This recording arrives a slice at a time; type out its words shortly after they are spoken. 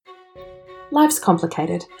Life's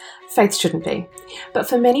complicated. Faith shouldn't be. But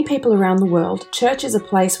for many people around the world, church is a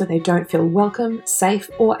place where they don't feel welcome, safe,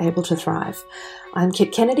 or able to thrive. I'm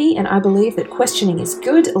Kit Kennedy, and I believe that questioning is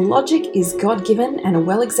good, logic is God-given, and a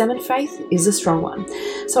well-examined faith is a strong one.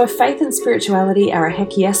 So if faith and spirituality are a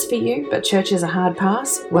heck yes for you, but church is a hard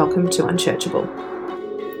pass, welcome to Unchurchable.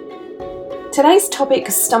 Today's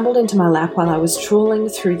topic stumbled into my lap while I was trawling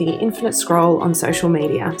through the infinite scroll on social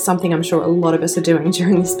media, something I'm sure a lot of us are doing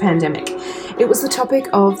during this pandemic. It was the topic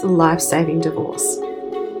of the life-saving divorce.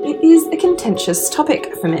 It is a contentious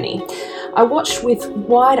topic for many. I watched with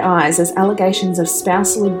wide eyes as allegations of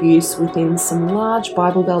spousal abuse within some large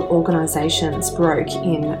Bible Belt organisations broke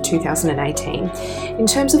in 2018. In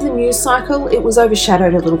terms of the news cycle, it was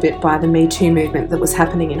overshadowed a little bit by the Me Too movement that was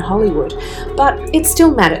happening in Hollywood, but it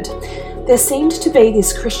still mattered. There seemed to be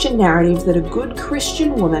this Christian narrative that a good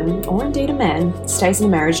Christian woman, or indeed a man, stays in a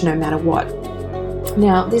marriage no matter what.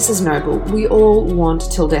 Now, this is noble. We all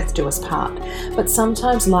want till death do us part, but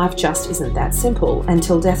sometimes life just isn't that simple, and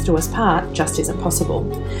till death do us part just isn't possible.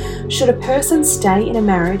 Should a person stay in a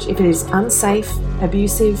marriage if it is unsafe,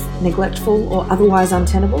 abusive, neglectful, or otherwise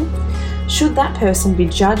untenable? Should that person be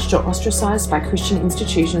judged or ostracised by Christian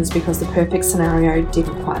institutions because the perfect scenario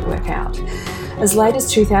didn't quite work out? As late as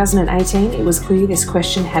 2018, it was clear this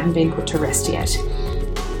question hadn't been put to rest yet.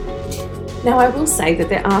 Now, I will say that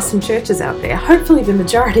there are some churches out there, hopefully the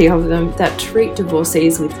majority of them, that treat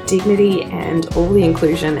divorcees with dignity and all the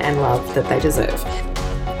inclusion and love that they deserve.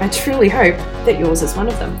 I truly hope that yours is one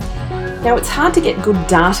of them. Now, it's hard to get good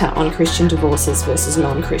data on Christian divorces versus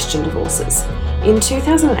non-Christian divorces. In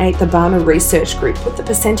 2008, the Barna Research Group put the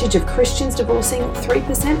percentage of Christians divorcing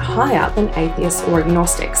 3% higher than atheists or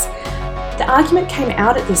agnostics. The argument came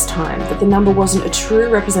out at this time that the number wasn't a true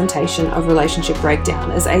representation of relationship breakdown,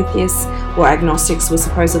 as atheists or agnostics were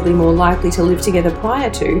supposedly more likely to live together prior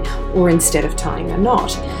to or instead of tying a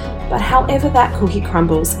knot. But however that cookie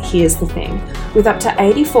crumbles, here's the thing. With up to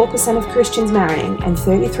 84% of Christians marrying and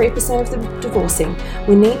 33% of them divorcing,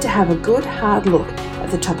 we need to have a good hard look at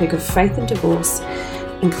the topic of faith and divorce,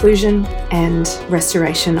 inclusion and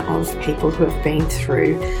restoration of people who have been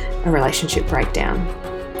through a relationship breakdown.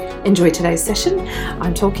 Enjoy today's session.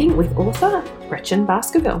 I'm talking with author Gretchen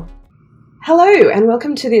Baskerville. Hello and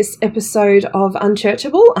welcome to this episode of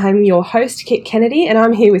Unchurchable. I'm your host, Kit Kennedy, and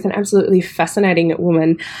I'm here with an absolutely fascinating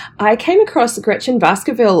woman. I came across Gretchen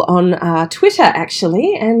Baskerville on Twitter,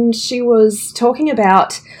 actually, and she was talking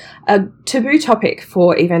about a taboo topic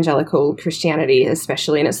for evangelical Christianity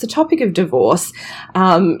especially, and it's the topic of divorce.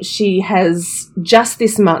 She has just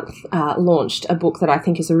this month launched a book that I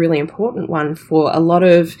think is a really important one for a lot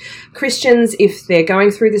of Christians if they're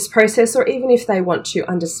going through this process or even if they want to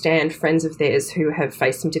understand friends of theirs who have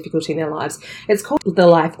faced some difficulty in their lives. It's called The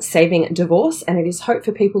Life-Saving Divorce, and it is hope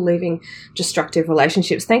for people leaving destructive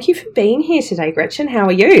relationships. Thank you for being here today, Gretchen. How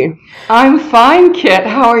are you? I'm fine, Kit.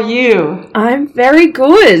 How are you? I'm very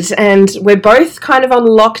good. And we're both kind of on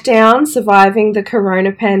lockdown, surviving the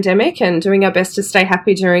corona pandemic and doing our best to stay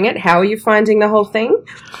happy during it. How are you finding the whole thing?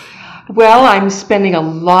 Well, I'm spending a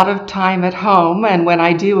lot of time at home, and when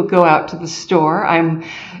I do go out to the store, I'm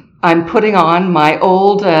putting on my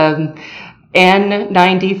old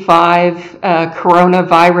N95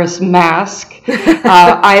 coronavirus mask.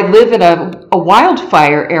 I live in a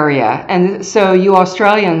wildfire area, and so you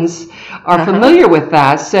Australians are familiar with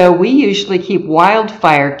that. So we usually keep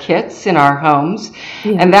wildfire kits in our homes,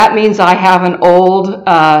 and that means I have an old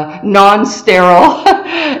non-sterile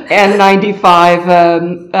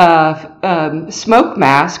N95 smoke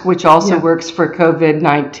mask, which also works for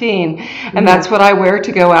COVID-19, and that's what I wear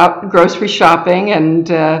to go out grocery shopping and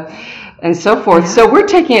so forth. So we're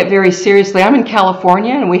taking it very seriously. I'm in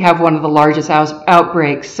California, and we have one of the largest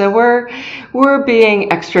outbreaks. So we're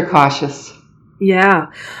being extra cautious. Yeah.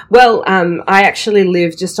 Well, I actually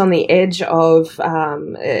live just on the edge of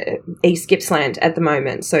East Gippsland at the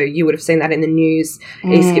moment. So you would have seen that in the news.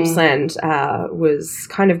 East Gippsland was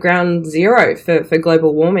kind of ground zero for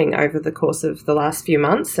global warming over the course of the last few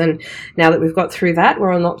months. And now that we've got through that,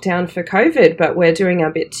 we're on lockdown for COVID, but we're doing our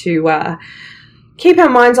bit to keep our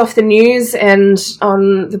minds off the news and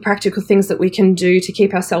on the practical things that we can do to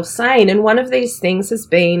keep ourselves sane. And one of these things has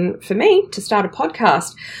been, for me, to start a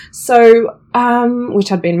podcast. So,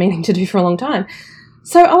 which I'd been meaning to do for a long time.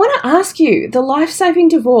 So I want to ask you, the life-saving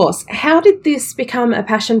divorce, how did this become a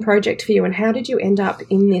passion project for you, and how did you end up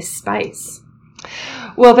in this space?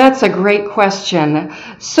 Well, that's a great question.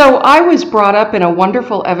 So I was brought up in a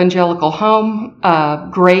wonderful evangelical home,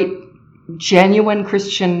 great, genuine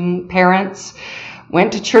Christian parents.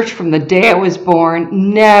 went to church from the day I was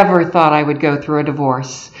born, never thought I would go through a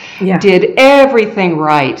divorce. Yeah. Did everything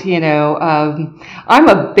right. I'm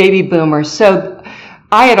a baby boomer, so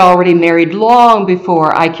I had already married long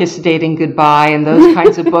before I Kissed Dating Goodbye and those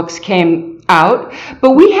kinds of books came out.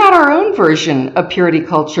 But we had our own version of purity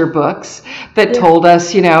culture books that told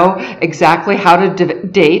us, exactly how to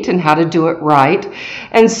date and how to do it right.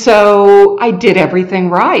 And so I did everything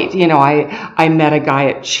right. I met a guy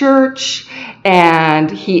at church,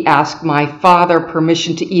 and he asked my father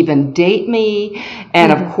permission to even date me.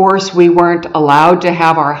 And of course, we weren't allowed to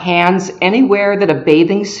have our hands anywhere that a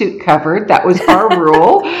bathing suit covered. That was our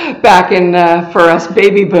rule back in for us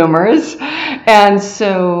baby boomers. And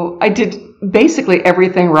so I did basically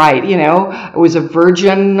everything right. I was a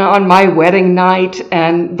virgin on my wedding night,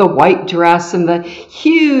 and the white dress and the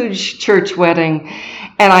huge church wedding.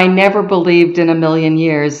 And I never believed in a million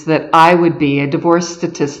years that I would be a divorce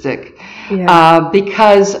statistic. Yeah.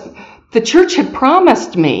 Because the church had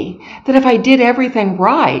promised me that if I did everything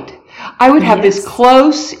right, I would have this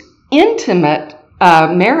close, intimate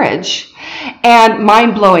marriage and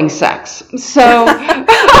mind-blowing sex. So I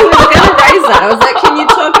was going to raise that. I was like, can you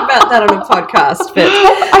talk about that on a podcast? But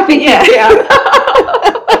I think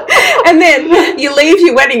And then you leave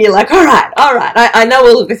your wedding, you're like, all right, I know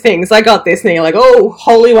all of the things, I got this. And you're like, oh,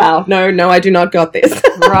 holy wow, no, I do not got this.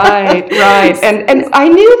 Right. And I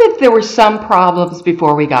knew that there were some problems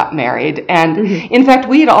before we got married. And in fact,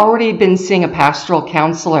 we had already been seeing a pastoral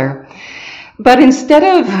counselor. But instead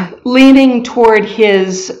of leaning toward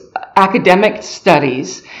his academic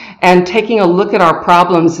studies and taking a look at our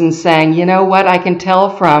problems and saying, you know what, I can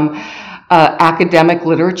tell from academic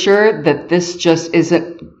literature that this just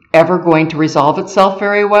isn't ever going to resolve itself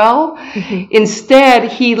very well.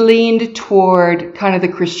 Instead, he leaned toward kind of the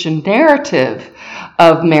Christian narrative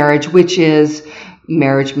of marriage, which is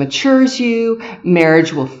marriage matures you,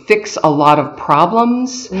 marriage will fix a lot of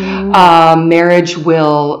problems, marriage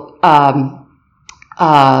will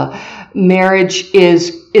marriage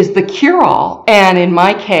is the cure-all. And in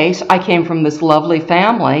my case, I came from this lovely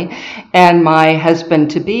family, and my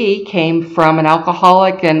husband-to-be came from an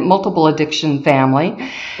alcoholic and multiple addiction family.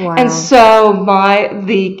 Wow. And so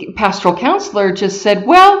the pastoral counselor just said,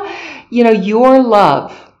 well, your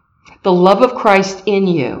love, the love of Christ in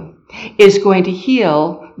you, is going to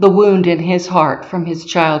heal the wound in his heart from his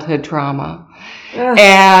childhood trauma.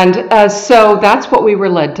 And so that's what we were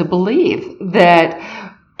led to believe, that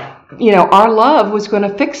our love was going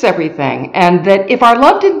to fix everything, and that if our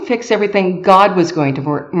love didn't fix everything, God was going to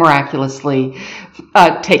miraculously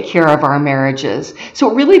take care of our marriages. So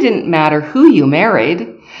it really didn't matter who you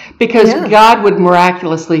married, because God would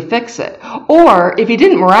miraculously fix it. Or if he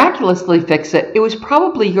didn't miraculously fix it, it was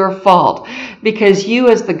probably your fault, because you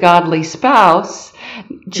as the godly spouse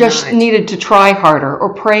just needed to try harder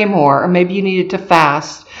or pray more, or maybe you needed to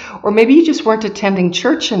fast, or maybe you just weren't attending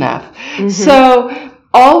church enough. So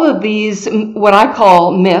all of these, what I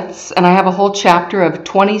call myths, and I have a whole chapter of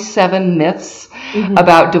 27 myths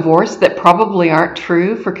about divorce that probably aren't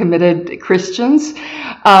true for committed Christians.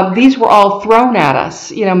 These were all thrown at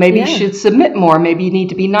us. Maybe you should submit more. Maybe you need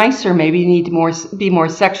to be nicer. Maybe you need to be more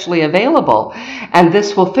sexually available. And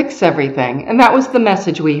this will fix everything. And that was the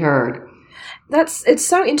message we heard. It's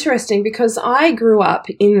so interesting, because I grew up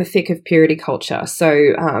in the thick of purity culture.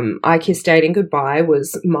 So I Kissed Dating Goodbye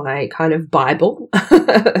was my kind of Bible,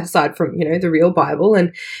 aside from, the real Bible.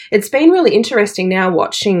 And it's been really interesting now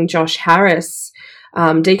watching Josh Harris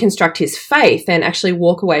deconstruct his faith and actually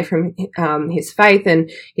walk away from his faith, and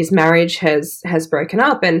his marriage has broken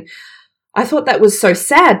up. And I thought that was so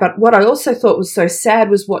sad, but what I also thought was so sad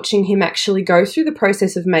was watching him actually go through the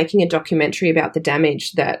process of making a documentary about the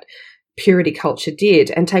damage that purity culture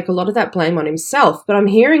did, and take a lot of that blame on himself. But I'm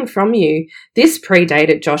hearing from you, this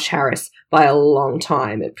predated Josh Harris by a long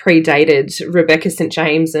time. It predated Rebecca St.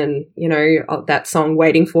 James and, that song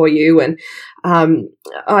Waiting for You. And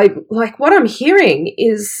what I'm hearing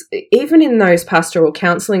is, even in those pastoral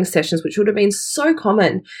counselling sessions, which would have been so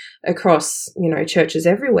common across, churches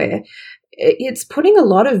everywhere, it's putting a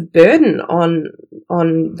lot of burden on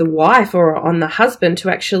the wife or on the husband to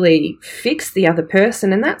actually fix the other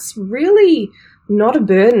person. And that's really not a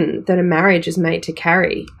burden that a marriage is made to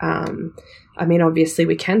carry. Obviously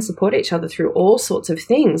we can support each other through all sorts of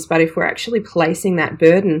things, but if we're actually placing that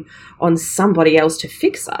burden on somebody else to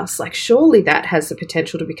fix us, surely that has the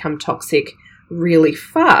potential to become toxic really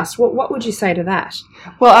fast. What would you say to that?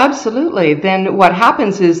 Well, absolutely. Then what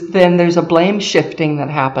happens is then there's a blame shifting that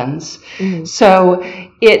happens. Mm-hmm. So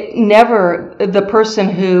the person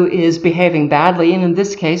who is behaving badly, and in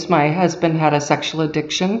this case, my husband had a sexual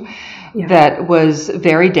addiction that was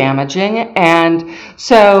very damaging. And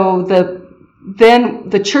so then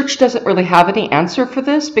the church doesn't really have any answer for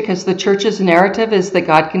this, because the church's narrative is that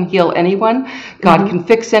God can heal anyone, God can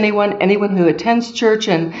fix anyone who attends church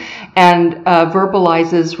and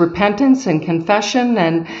verbalizes repentance and confession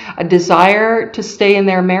and a desire to stay in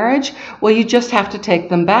their marriage. Well, you just have to take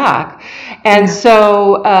them back. And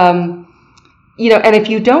so, and if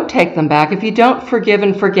you don't take them back, if you don't forgive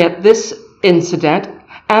and forget this incident,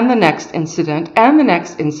 and the next incident, and the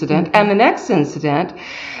next incident, and the next incident,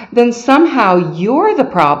 then somehow you're the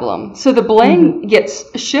problem. So the blame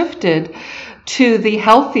gets shifted to the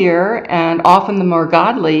healthier and often the more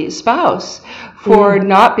godly spouse for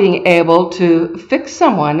not being able to fix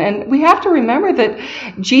someone. And we have to remember that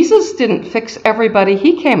Jesus didn't fix everybody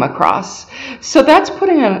he came across. So that's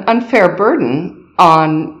putting an unfair burden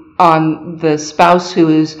on the spouse who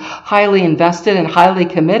is highly invested and highly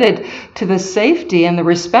committed to the safety and the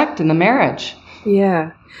respect in the marriage.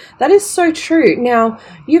 Yeah, that is so true. Now,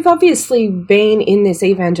 you've obviously been in this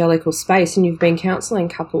evangelical space and you've been counselling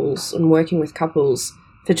couples and working with couples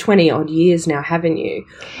for 20 odd years now, haven't you?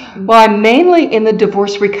 Well, I'm mainly in the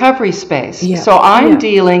divorce recovery space. Yeah. So I'm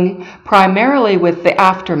dealing primarily with the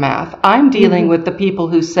aftermath. I'm dealing with the people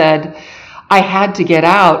who said, I had to get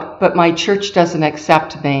out, but my church doesn't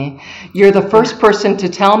accept me. You're the first person to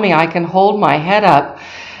tell me I can hold my head up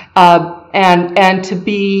and to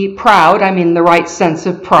be proud, I mean the right sense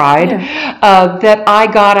of pride, that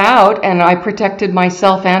I got out and I protected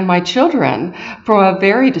myself and my children from a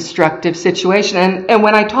very destructive situation. And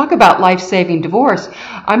when I talk about life-saving divorce,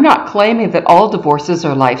 I'm not claiming that all divorces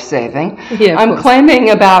are life-saving. Yeah, I'm claiming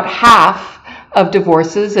about half of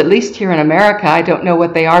divorces, at least here in America. I don't know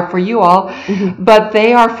what they are for you all, but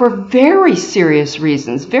they are for very serious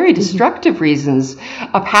reasons, very destructive reasons,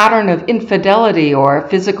 a pattern of infidelity or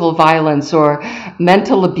physical violence or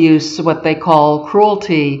mental abuse, what they call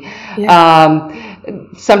cruelty.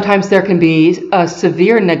 Sometimes there can be a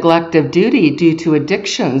severe neglect of duty due to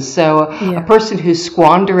addictions. So a person who's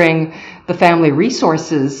squandering the family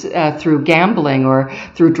resources through gambling or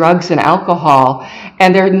through drugs and alcohol,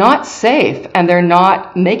 and they're not safe, and they're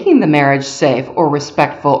not making the marriage safe or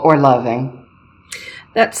respectful or loving.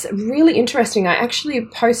 That's really interesting. I actually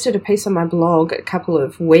posted a piece on my blog a couple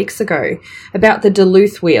of weeks ago about the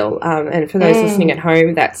Duluth wheel. And for those listening at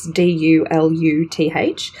home, that's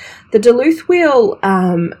DULUTH. The Duluth wheel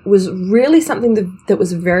was really something that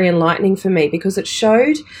was very enlightening for me, because it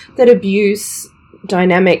showed that abuse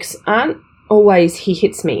dynamics aren't always he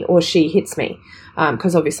hits me or she hits me.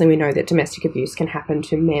 Because obviously we know that domestic abuse can happen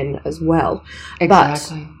to men as well.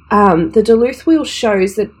 Exactly. But the Duluth wheel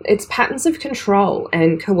shows that it's patterns of control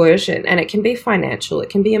and coercion, and it can be financial, it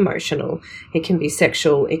can be emotional, it can be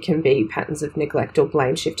sexual, it can be patterns of neglect or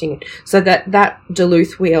blame shifting. So that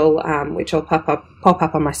Duluth wheel, which I'll pop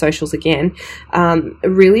up on my socials again,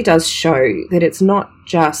 really does show that it's not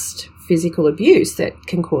just physical abuse that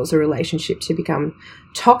can cause a relationship to become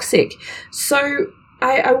toxic. So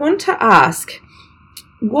I want to ask,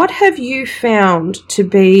 what have you found to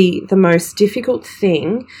be the most difficult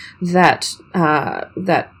thing that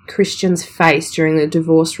Christians face during the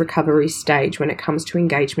divorce recovery stage when it comes to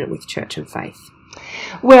engagement with church and faith?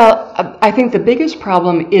 Well, I think the biggest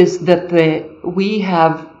problem is that we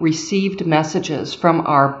have received messages from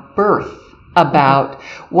our birth about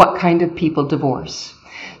what kind of people divorce.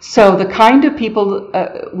 So the kind of people,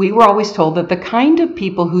 we were always told that the kind of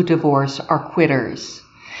people who divorce are quitters,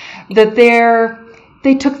 that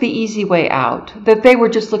they took the easy way out, that they were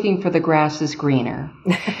just looking for the grass is greener.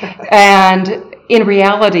 And in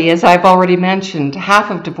reality, as I've already mentioned, half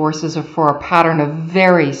of divorces are for a pattern of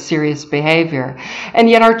very serious behavior. And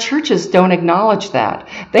yet our churches don't acknowledge that.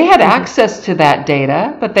 They had access to that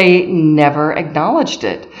data, but they never acknowledged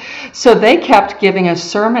it. So they kept giving us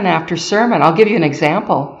sermon after sermon. I'll give you an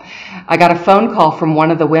example. I got a phone call from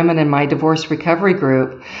one of the women in my divorce recovery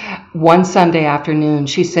group one Sunday afternoon.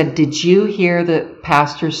 She said, "Did you hear the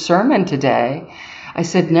pastor's sermon today?" I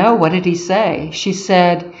said, "No, what did he say?" She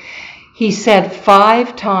said, "He said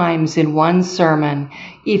 5 times in one sermon,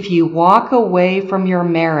 if you walk away from your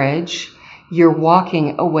marriage, you're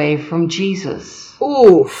walking away from Jesus."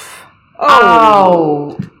 Oof.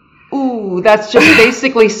 Oh. Ooh, that's just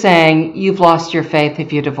basically saying you've lost your faith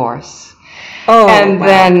if you divorce. Oh, And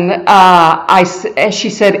wow. then she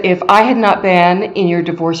said, if I had not been in your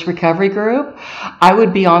divorce recovery group, I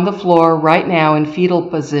would be on the floor right now in fetal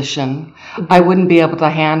position. I wouldn't be able to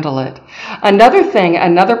handle it. Another thing,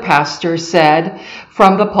 another pastor said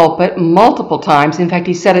from the pulpit multiple times. In fact,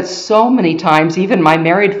 he said it so many times, even my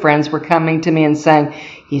married friends were coming to me and saying,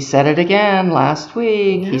 he said it again last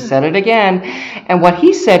week. He said it again. And what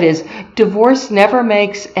he said is, divorce never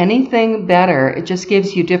makes anything better. It just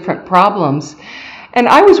gives you different problems. And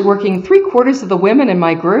I was working 3/4 of the women in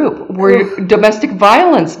my group were domestic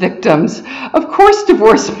violence victims. Of course,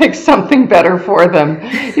 divorce makes something better for them.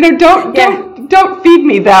 Don't feed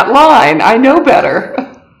me that line. I know better.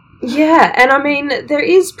 Yeah, and I mean, there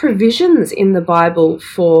is provisions in the Bible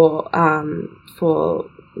for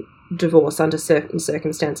divorce under certain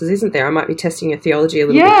circumstances, isn't there? I might be testing your theology a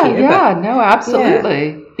little bit here. No,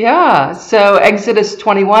 absolutely. Yeah. So Exodus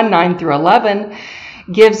 21, 9-11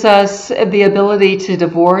 gives us the ability to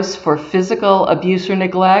divorce for physical abuse or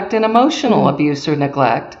neglect and emotional abuse or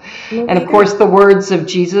neglect. And of course, the words of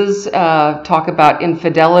Jesus talk about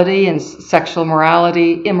infidelity and sexual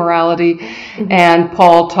immorality. And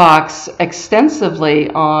Paul talks extensively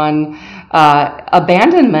on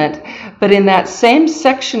abandonment. But in that same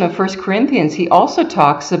section of 1 Corinthians, he also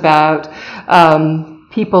talks about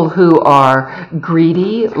people who are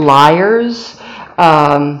greedy, liars.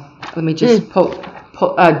 Let me just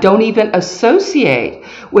don't even associate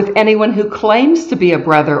with anyone who claims to be a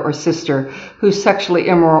brother or sister who's sexually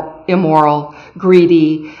immoral,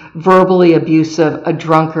 greedy, verbally abusive, a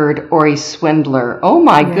drunkard, or a swindler. Oh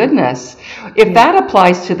my goodness. If that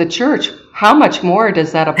applies to the church, how much more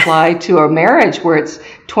does that apply to a marriage where it's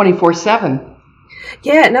 24/7?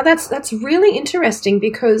 Yeah, now that's really interesting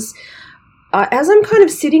because as I'm kind of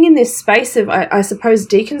sitting in this space of, I suppose,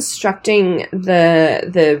 deconstructing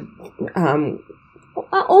the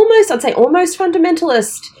almost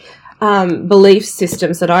fundamentalist belief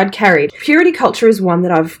systems that I'd carried, purity culture is one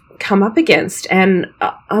that I've come up against, and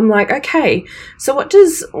I'm like, okay, so what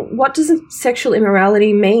does sexual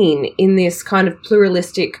immorality mean in this kind of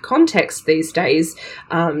pluralistic context these days?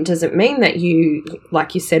 Does it mean that you,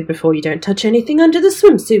 like you said before, you don't touch anything under the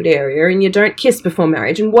swimsuit area and you don't kiss before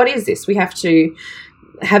marriage? And what is this? We have to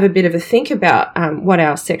have a bit of a think about what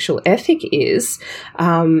our sexual ethic is,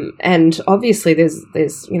 and obviously there's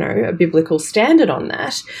a biblical standard on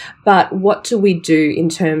that, but what do we do in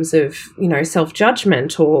terms of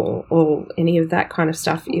self-judgment or any of that kind of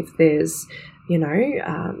stuff if there's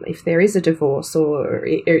if there is a divorce, or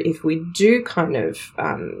if we do kind of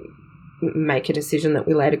make a decision that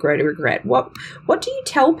we later grow to regret? What do you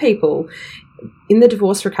tell people in the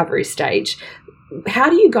divorce recovery stage? How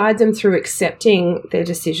do you guide them through accepting their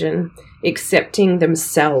decision, accepting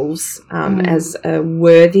themselves as a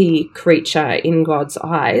worthy creature in God's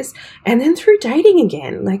eyes, and then through dating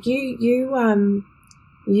again? Like you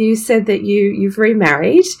said that you've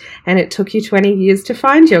remarried and it took you 20 years to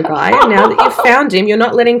find your guy, and now that you've found him, you're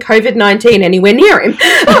not letting COVID-19 anywhere near him.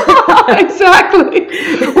 Exactly.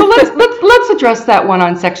 Well, let's address that one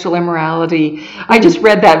on sexual immorality. I just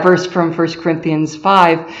read that verse from 1 Corinthians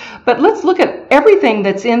 5, but let's look at everything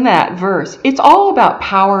that's in that verse. It's all about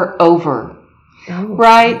power over,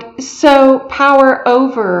 right? So power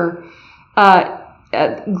over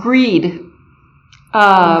greed,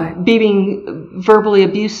 being verbally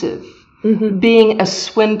abusive, being a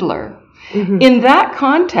swindler. In that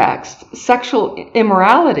context, sexual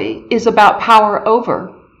immorality is about power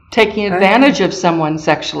over, taking advantage of someone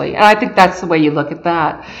sexually. And I think that's the way you look at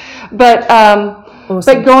that. But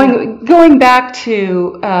but going back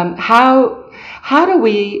to how do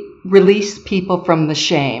we release people from the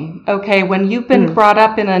shame? Okay, when you've been brought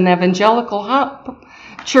up in an evangelical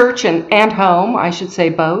church and home, I should say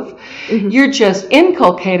both, you're just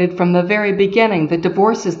inculcated from the very beginning. The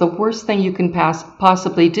divorce is the worst thing you can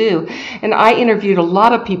possibly do. And I interviewed a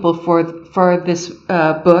lot of people for this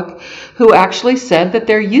book who actually said that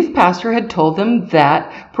their youth pastor had told them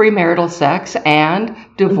that premarital sex and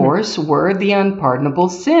divorce were the unpardonable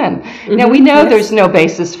sin. Now, we know there's no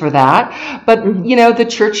basis for that, but, the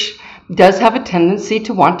church does have a tendency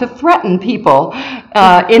to want to threaten people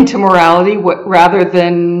into morality rather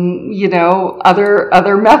than,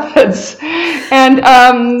 other methods.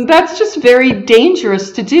 And that's just very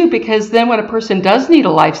dangerous to do, because then when a person does need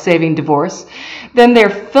a life-saving divorce, then they're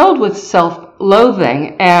filled with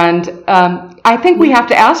self-loathing. And I think we have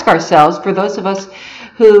to ask ourselves, for those of us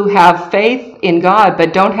who have faith in God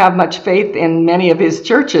but don't have much faith in many of his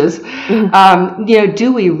churches,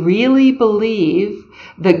 do we really believe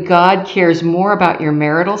that God cares more about your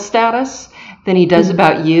marital status than he does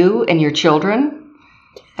about you and your children?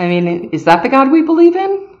 I mean, is that the God we believe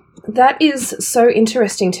in? That is so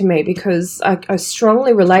interesting to me because I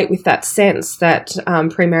strongly relate with that sense that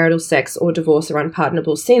premarital sex or divorce are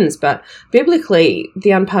unpardonable sins. But biblically,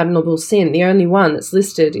 the unpardonable sin, the only one that's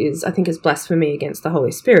listed is blasphemy against the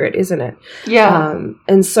Holy Spirit, isn't it? Yeah.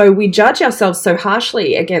 And so we judge ourselves so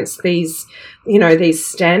harshly against these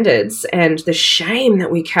standards and the shame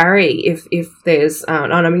that we carry if there's,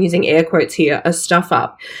 and I'm using air quotes here, a stuff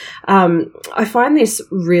up. I find this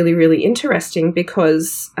really, really interesting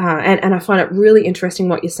because, and I find it really interesting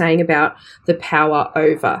what you're saying about the power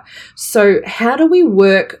over. So how do we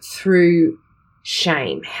work through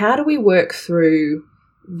shame? How do we work through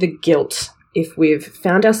the guilt if we've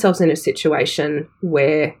found ourselves in a situation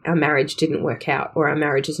where our marriage didn't work out or our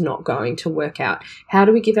marriage is not going to work out? How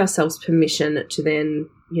do we give ourselves permission to then,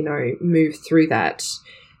 move through that?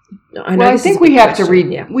 I think we have to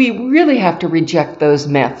we really have to reject those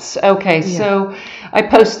myths. Okay, so I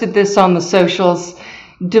posted this on the socials.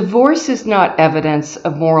 Divorce is not evidence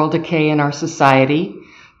of moral decay in our society.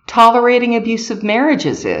 Tolerating abusive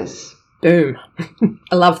marriages is. Boom.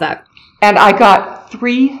 I love that. And I got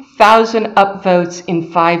 3,000 upvotes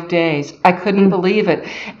in 5 days. I couldn't believe it.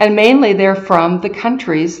 And mainly they're from the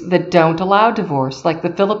countries that don't allow divorce, like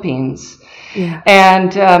the Philippines. Yeah.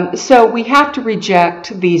 And so we have to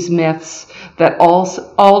reject these myths that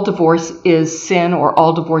all divorce is sin or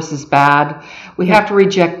all divorce is bad. We have to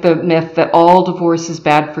reject the myth that all divorce is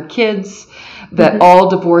bad for kids, that all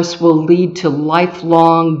divorce will lead to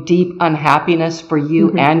lifelong deep unhappiness for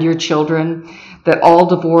you and your children. That all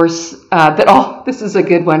divorce, this is a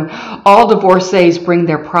good one, all divorcees bring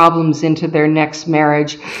their problems into their next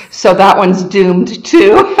marriage. So that one's doomed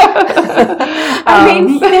too.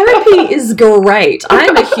 Therapy is great.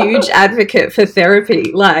 I'm a huge advocate for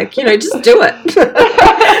therapy. Just do it.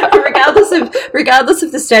 regardless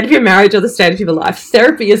of the state of your marriage or the state of your life,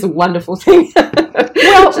 therapy is a wonderful thing.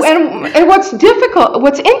 And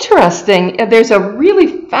what's interesting, there's a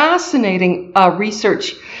really fascinating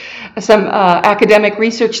research, some academic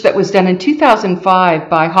research that was done in 2005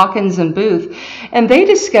 by Hawkins and Booth, and they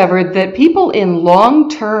discovered that people in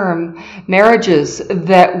long-term marriages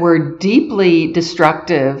that were deeply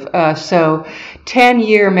destructive, so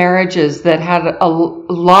 10-year marriages that had a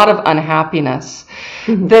lot of unhappiness,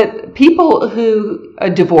 that people who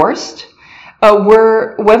divorced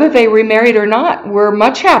were, whether they remarried or not, were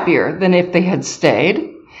much happier than if they had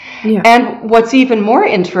stayed. Yeah. And what's even more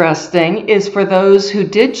interesting is for those who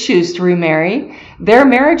did choose to remarry, their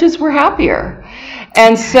marriages were happier.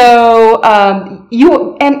 And so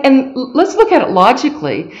let's look at it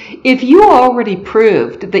logically. If you already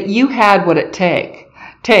proved that you had what it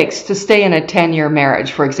takes to stay in a 10-year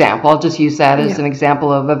marriage, for example, I'll just use that as an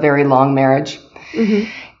example of a very long marriage,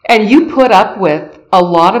 and you put up with a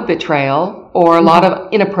lot of betrayal or a lot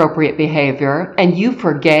of inappropriate behavior, and you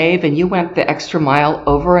forgave and you went the extra mile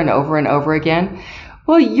over and over and over again,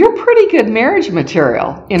 well, you're pretty good marriage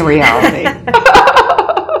material in reality.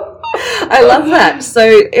 I love that.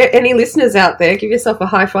 So any listeners out there, give yourself a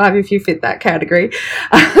high five if you fit that category.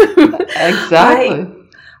 Exactly.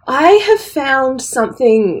 I have found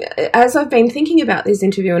something, as I've been thinking about this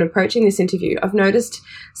interview and approaching this interview, I've noticed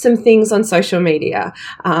some things on social media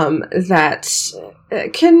that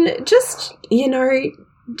can just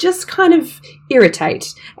kind of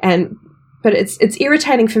irritate. But it's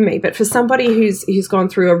irritating for me. But for somebody who's gone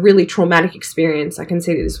through a really traumatic experience, I can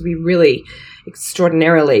see that this would be really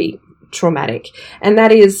extraordinarily traumatic. And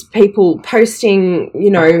that is people posting,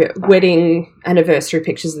 wedding anniversary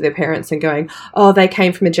pictures of their parents and going, oh, they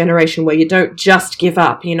came from a generation where you don't just give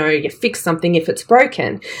up, you fix something if it's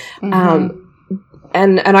broken.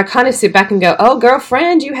 And I kind of sit back and go, oh,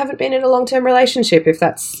 girlfriend, you haven't been in a long-term relationship if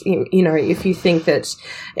that's, if you think that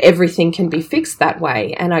everything can be fixed that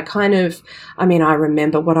way. And I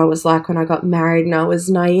remember what I was like when I got married, and I was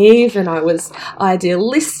naive and I was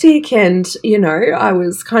idealistic, and, I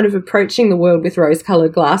was kind of approaching the world with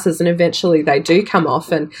rose-colored glasses, and eventually they do come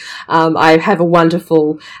off. And I have a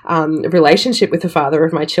wonderful relationship with the father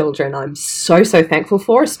of my children. I'm so, so thankful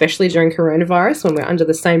for, especially during coronavirus when we're under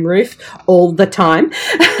the same roof all the time.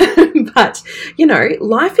 But,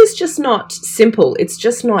 life is just not simple. It's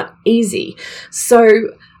just not easy. So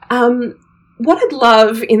what I'd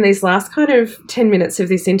love in these last kind of 10 minutes of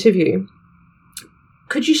this interview,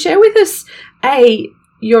 could you share with us,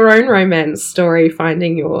 your own romance story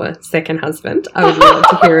finding your second husband? I would love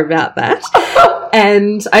to hear about that.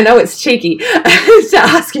 And I know it's cheeky to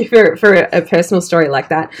ask you for a personal story like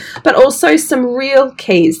that, but also some real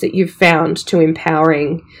keys that you've found to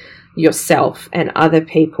empowering yourself and other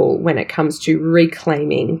people when it comes to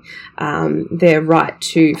reclaiming their right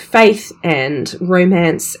to faith and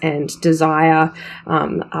romance and desire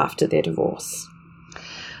after their divorce?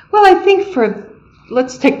 Well, I think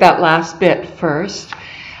let's take that last bit first.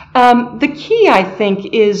 The key, I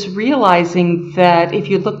think, is realizing that if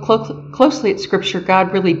you look closely at Scripture,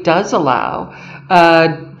 God really does allow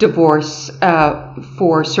divorce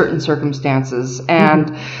for certain circumstances,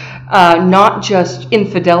 and not just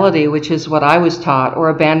infidelity, which is what I was taught, or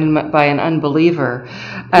abandonment by an unbeliever.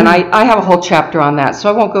 And I have a whole chapter on that, so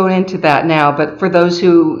I won't go into that now, but for those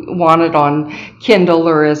who want it on Kindle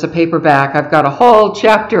or as a paperback, I've got a whole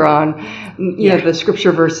chapter on the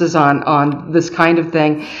Scripture verses on this kind of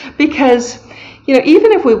thing. Because,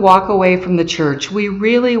 even if we walk away from the church, we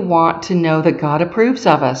really want to know that God approves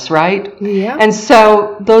of us, right? Yeah. And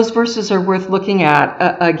so those verses are worth looking at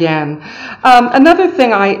again. Another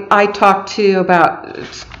thing I talk to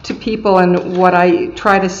people, and what I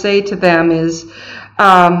try to say to them is,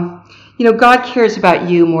 God cares about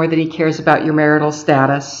you more than he cares about your marital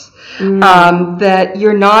status. That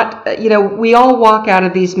you're not, we all walk out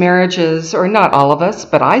of these marriages, or not all of us,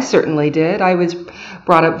 but I certainly did. I was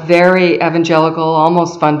brought up very evangelical,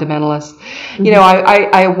 almost fundamentalist.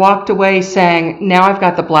 I walked away saying, now I've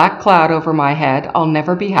got the black cloud over my head. I'll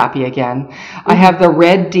never be happy again. I have the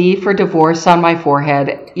red D for divorce on my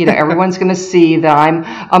forehead. Everyone's going to see that I'm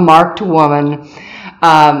a marked woman.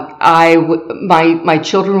 My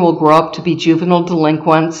children will grow up to be juvenile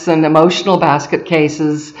delinquents and emotional basket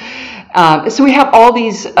cases. So we have all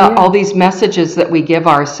these messages that we give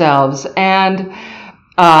ourselves, and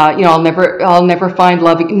I'll never find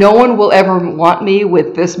love. No one will ever want me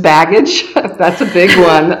with this baggage. That's a big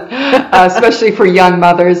one, especially for young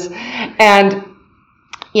mothers. And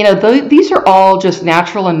these are all just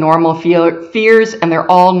natural and normal fears, and they're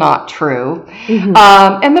all not true.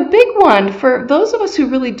 And the big one for those of us who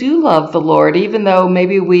really do love the Lord, even though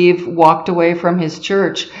maybe we've walked away from his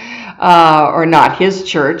church, or not his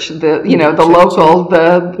church, the local,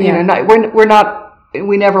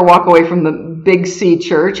 we never walk away from the big C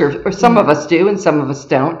church, or some of us do and some of us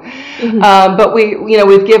don't. But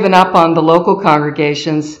we've given up on the local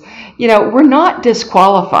congregations. We're not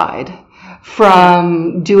disqualified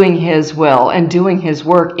from doing his will and doing his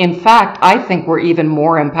work. In fact, I think we're even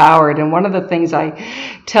more empowered. And one of the things I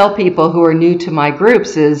tell people who are new to my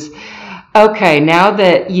groups is, okay, now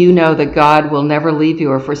that you know that God will never leave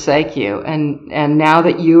you or forsake you, and now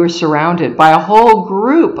that you are surrounded by a whole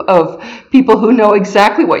group of people who know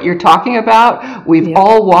exactly what you're talking about, we've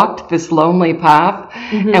all walked this lonely path,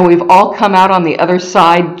 and we've all come out on the other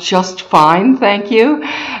side just fine, thank you.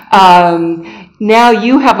 Now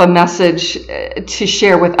you have a message to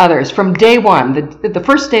share with others. From day one, the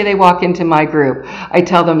first day they walk into my group, I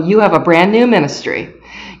tell them, you have a brand new ministry.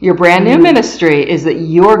 Your brand new ministry is that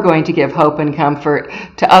you're going to give hope and comfort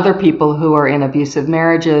to other people who are in abusive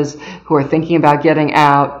marriages, who are thinking about getting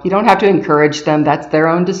out. You don't have to encourage them. That's their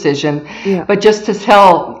own decision. But just to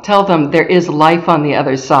tell them there is life on the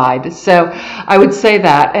other side. So I would say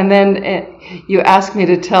that. And then you asked me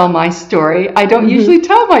to tell my story. I don't usually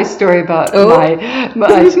tell my story about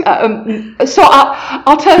so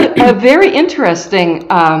I'll tell you a very interesting,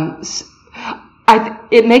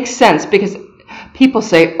 it makes sense because people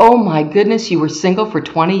say, oh my goodness, you were single for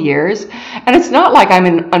 20 years. And it's not like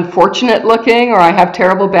I'm unfortunate looking, or I have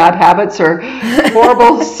terrible bad habits, or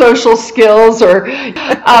horrible social skills, or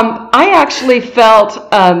I actually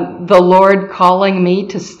felt the Lord calling me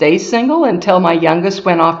to stay single until my youngest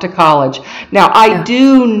went off to college. Now, I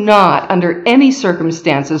do not, under any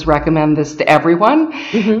circumstances, recommend this to everyone.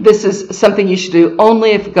 This is something you should do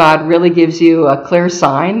only if God really gives you a clear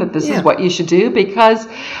sign that this is what you should do, because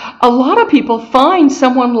a lot of people find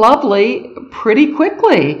someone lovely pretty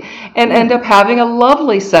quickly and end up having a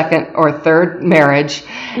lovely second or third marriage.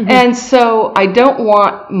 And so I don't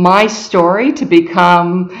want my story to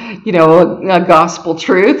become, a gospel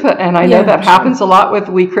truth. And I know that happens a lot with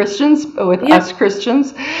us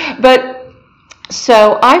Christians. But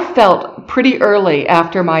so I felt pretty early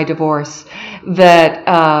after my divorce that,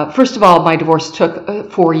 first of all, my divorce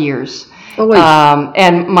took 4 years.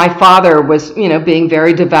 And my father was, being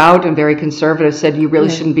very devout and very conservative, said you really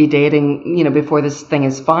shouldn't be dating, before this thing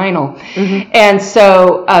is final. And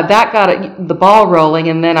so that got the ball rolling.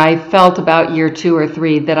 And then I felt about year 2 or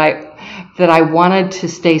 3 that that I wanted to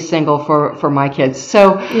stay single for my kids.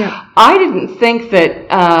 So I didn't think that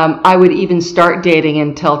I would even start dating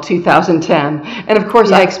until 2010. And of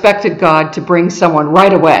course, I expected God to bring someone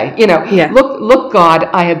right away. Look, God,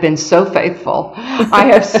 I have been so faithful. I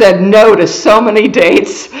have said no to so many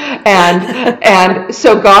dates. And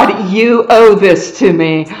so, God, you owe this to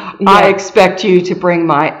me. I expect you to bring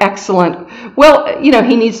my excellent,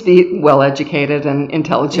 he needs to be well-educated and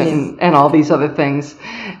intelligent and all these other things.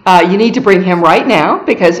 You need to bring him right now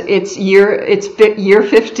because it's year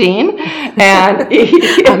 15, and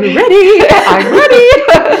I'm ready. I'm ready.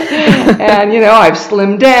 And I've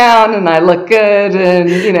slimmed down and I look good,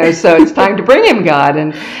 and so it's time to bring him, God.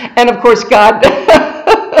 And of course, God.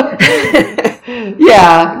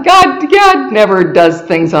 God never does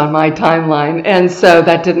things on my timeline, and so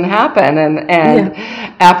that didn't happen. And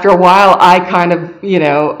after a while, I kind of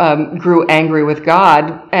grew angry with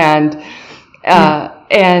God, and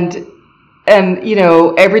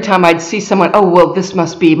every time I'd see someone, this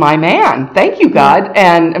must be my man. Thank you, God.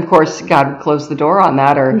 And of course, God would close the door on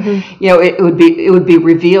that, or it would be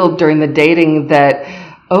revealed during the dating that,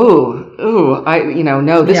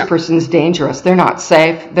 this person's dangerous. They're not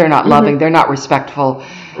safe. They're not loving. They're not respectful.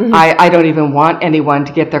 I don't even want anyone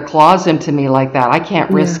to get their claws into me like that. I can't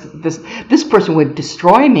risk this. This person would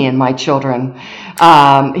destroy me and my children.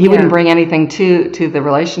 He wouldn't bring anything to the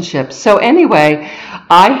relationship. So anyway,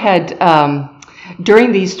 I had,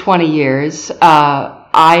 during these 20 years,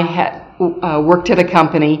 I had worked at a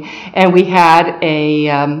company, and we had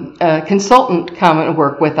a consultant come and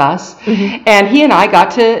work with us, and he and I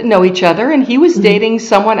got to know each other, and he was dating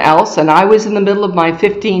someone else, and I was in the middle of my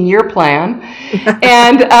 15-year plan,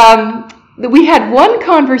 and we had one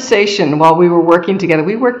conversation while we were working together.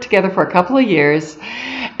 We worked together for a couple of years,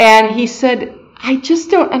 and he said, I just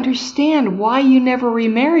don't understand why you never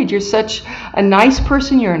remarried. You're such a nice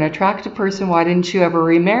person. You're an attractive person. Why didn't you ever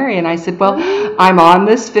remarry? And I said, well, I'm on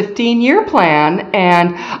this 15-year plan,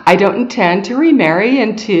 and I don't intend to remarry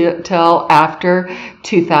until after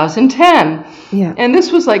 2010. Yeah. And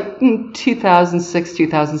this was like 2006,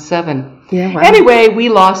 2007. Yeah, wow. Anyway, we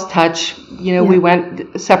lost touch. We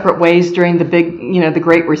went separate ways during the big, the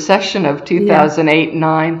Great Recession of 2008 and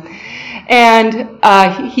 9. And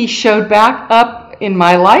he showed back up in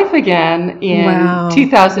my life again in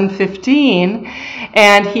 2015,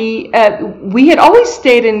 and we had always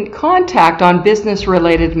stayed in contact on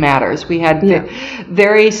business-related matters. We had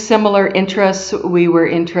very similar interests. We were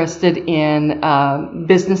interested in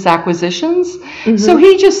business acquisitions. So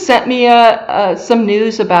he just sent me some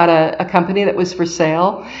news about a company that was for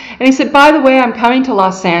sale, and he said, by the way, I'm coming to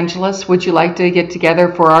Los Angeles. Would you like to get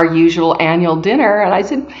together for our usual annual dinner? And I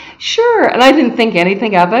said, sure. And I didn't think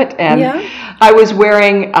anything of it, and I was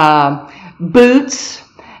wearing boots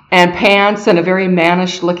and pants and a very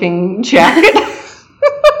mannish-looking jacket.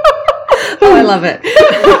 Oh, I love it.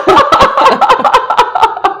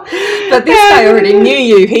 But this guy already knew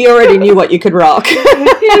you. He already knew what you could rock. He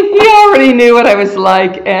already knew what I was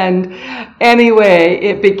like. And anyway,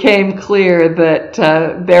 it became clear that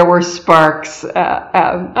there were sparks.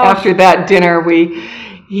 After that dinner,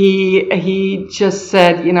 he just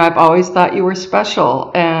said, I've always thought you were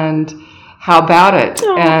special, and how about it?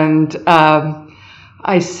 Oh. And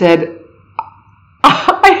I said,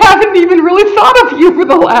 I haven't even really thought of you for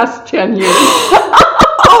the last 10 years.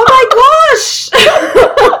 Oh my gosh!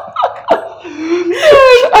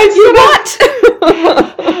 I said, what?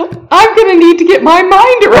 I'm going to need to get my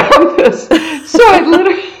mind around this. So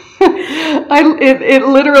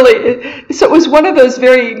so it was one of those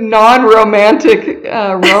very non-romantic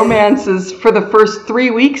romances for the first 3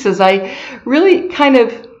 weeks, as I really kind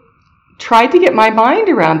of tried to get my mind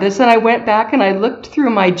around this. And I went back and I looked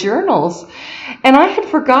through my journals, and I had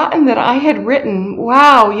forgotten that I had written,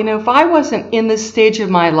 if I wasn't in this stage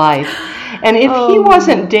of my life, and if he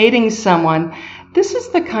wasn't dating someone, this is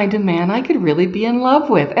the kind of man I could really be in love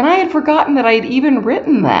with. And I had forgotten that I had even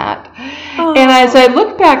written that. Oh. And as I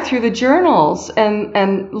looked back through the journals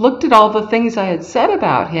and looked at all the things I had said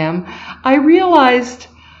about him, I realized,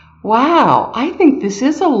 wow, I think this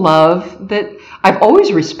is a love that I've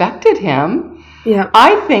always respected him. Yeah.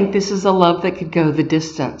 I think this is a love that could go the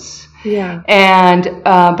distance. Yeah. And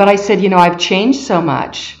but I said, I've changed so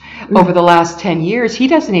much over the last 10 years. He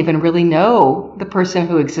doesn't even really know the person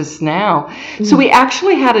who exists now. So we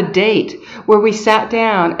actually had a date where we sat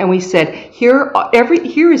down and we said, here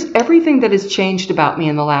is everything that has changed about me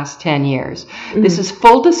in the last 10 years. This is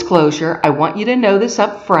full disclosure. I want you to know this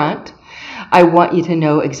up front. I want you to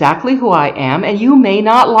know exactly who I am, and you may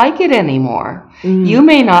not like it anymore. You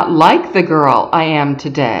may not like the girl I am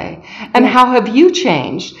today. And how have you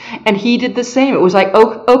changed? And he did the same. It was like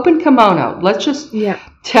open kimono. Let's just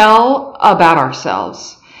tell about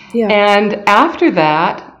ourselves. And after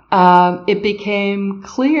that, it became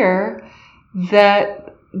clear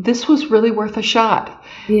that this was really worth a shot.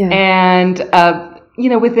 And,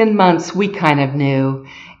 within months, we kind of knew.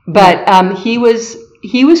 But he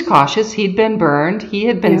was cautious. He'd been burned. He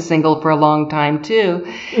had been single for a long time, too.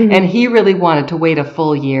 And he really wanted to wait a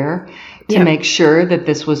full year to make sure that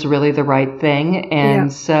this was really the right thing.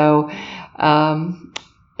 And so,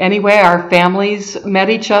 anyway, our families met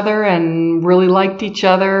each other and really liked each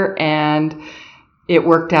other. And it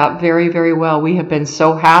worked out very, very well. We have been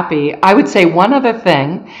so happy. I would say one other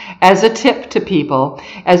thing, as a tip to people,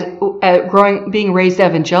 as being raised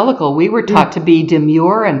evangelical, we were taught to be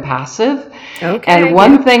demure and passive. And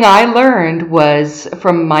one thing I learned was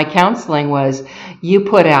from my counseling was you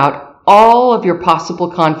put out all of your possible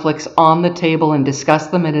conflicts on the table and discuss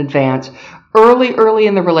them in advance. Early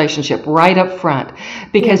in the relationship, right up front.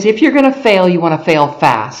 Because if you're going to fail, you want to fail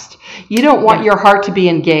fast. You don't want your heart to be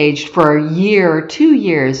engaged for a year, 2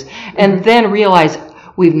 years, and then realize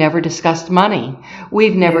we've never discussed money.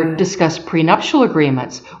 We've never discussed prenuptial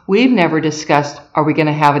agreements. We've never discussed, are we going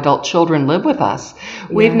to have adult children live with us?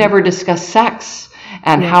 We've never discussed sex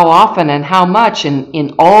and how often and how much and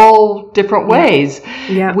in all different ways.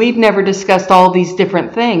 We've never discussed all these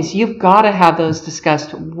different things. You've got to have those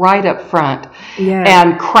discussed right up front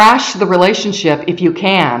and crash the relationship if you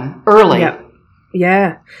can early.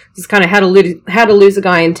 It's kind of how to lose a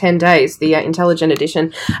guy in 10 days, the intelligent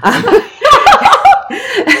edition.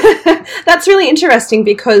 That's really interesting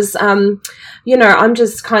because I'm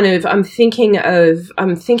thinking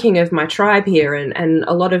of my tribe here, and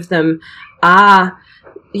a lot of them are,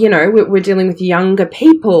 we're dealing with younger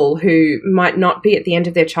people who might not be at the end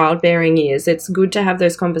of their childbearing years. It's good to have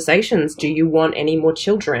those conversations. Do you want any more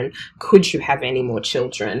children? Could you have any more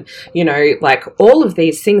children? All of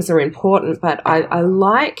these things are important, but I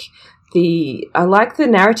like the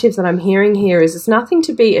narrative that I'm hearing here is it's nothing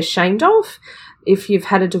to be ashamed of if you've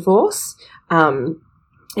had a divorce.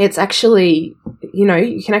 It's actually,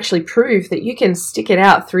 you can actually prove that you can stick it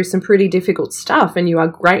out through some pretty difficult stuff and you are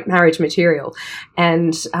great marriage material.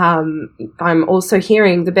 And I'm also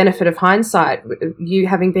hearing the benefit of hindsight, you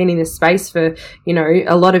having been in this space for,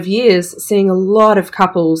 a lot of years, seeing a lot of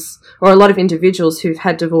couples or a lot of individuals who've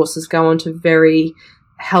had divorces go on to very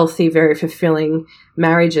healthy, very fulfilling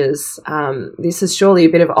marriages. This is surely a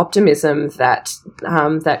bit of optimism that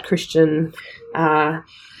Christian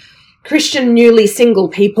newly single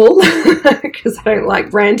people, because I don't like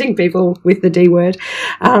branding people with the D word.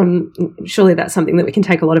 Surely that's something that we can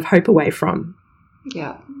take a lot of hope away from.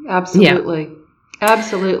 Yeah, absolutely. Yeah.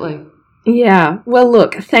 Absolutely. Yeah. Well,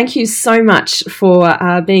 look, thank you so much for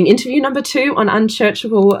being interview number 2 on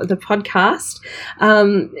Unchurchable, the podcast.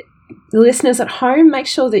 The listeners at home, make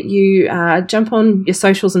sure that you jump on your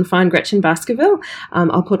socials and find Gretchen Baskerville.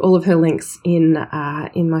 I'll put all of her links in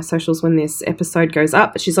my socials when this episode goes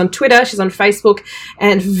up. She's on Twitter, she's on Facebook,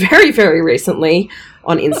 and very, very recently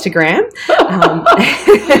on Instagram.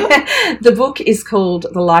 The book is called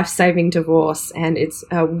The Life-Saving Divorce, and it's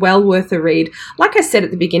well worth a read. Like I said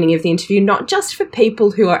at the beginning of the interview, not just for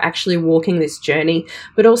people who are actually walking this journey,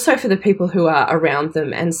 but also for the people who are around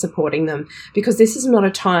them and supporting them, because this is not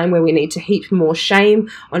a time where we need to heap more shame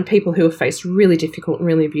on people who have faced really difficult and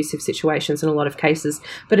really abusive situations in a lot of cases,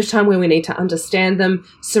 but a time where we need to understand them,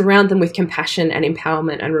 surround them with compassion and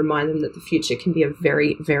empowerment, and remind them that the future can be a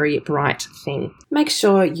very, very bright thing. Make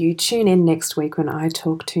sure you tune in next week when I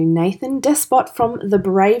talk to Nathan Despot from the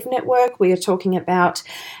Brave Network. We are talking about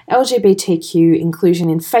LGBTQ inclusion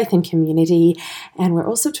in faith and community, and we're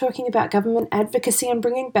also talking about government advocacy and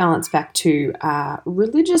bringing balance back to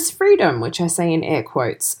religious freedom, which I say in air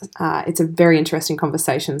quotes. It's a very interesting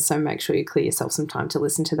conversation, so make sure you clear yourself some time to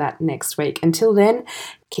listen to that next week. Until then,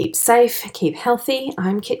 keep safe, keep healthy.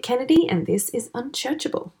 I'm Kit Kennedy, and this is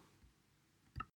Unchurchable.